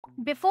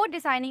Before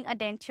designing a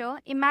denture,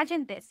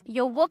 imagine this.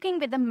 You're working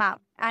with a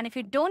map, and if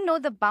you don't know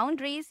the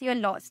boundaries, you're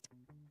lost.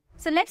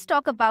 So let's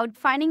talk about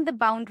finding the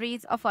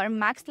boundaries of our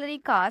maxillary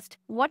cast,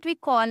 what we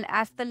call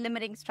as the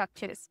limiting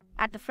structures.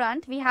 At the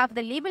front, we have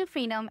the labial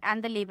frenum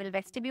and the labial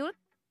vestibule.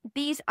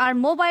 These are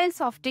mobile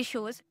soft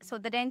tissues, so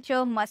the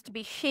denture must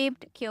be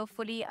shaped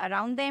carefully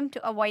around them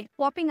to avoid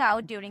popping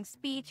out during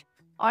speech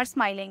or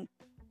smiling.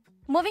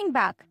 Moving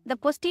back, the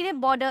posterior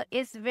border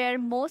is where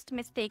most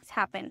mistakes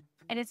happen.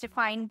 It is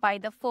defined by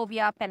the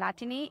fovea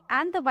palatini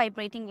and the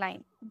vibrating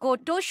line. Go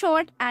too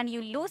short and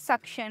you lose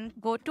suction,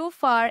 go too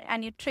far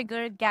and you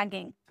trigger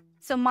gagging.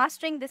 So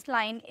mastering this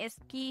line is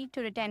key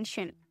to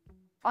retention.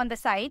 On the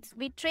sides,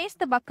 we trace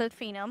the buccal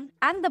frenum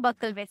and the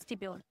buccal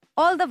vestibule,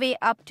 all the way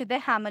up to the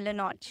hamerlar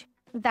notch.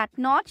 That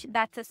notch,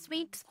 that's a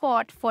sweet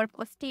spot for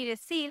posterior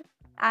seal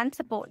and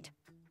support.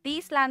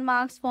 These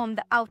landmarks form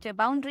the outer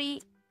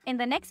boundary. In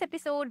the next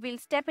episode, we'll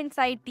step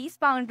inside these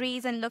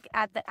boundaries and look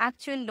at the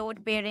actual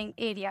load-bearing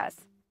areas.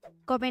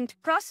 Comment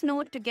cross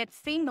note to get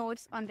free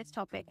notes on this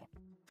topic.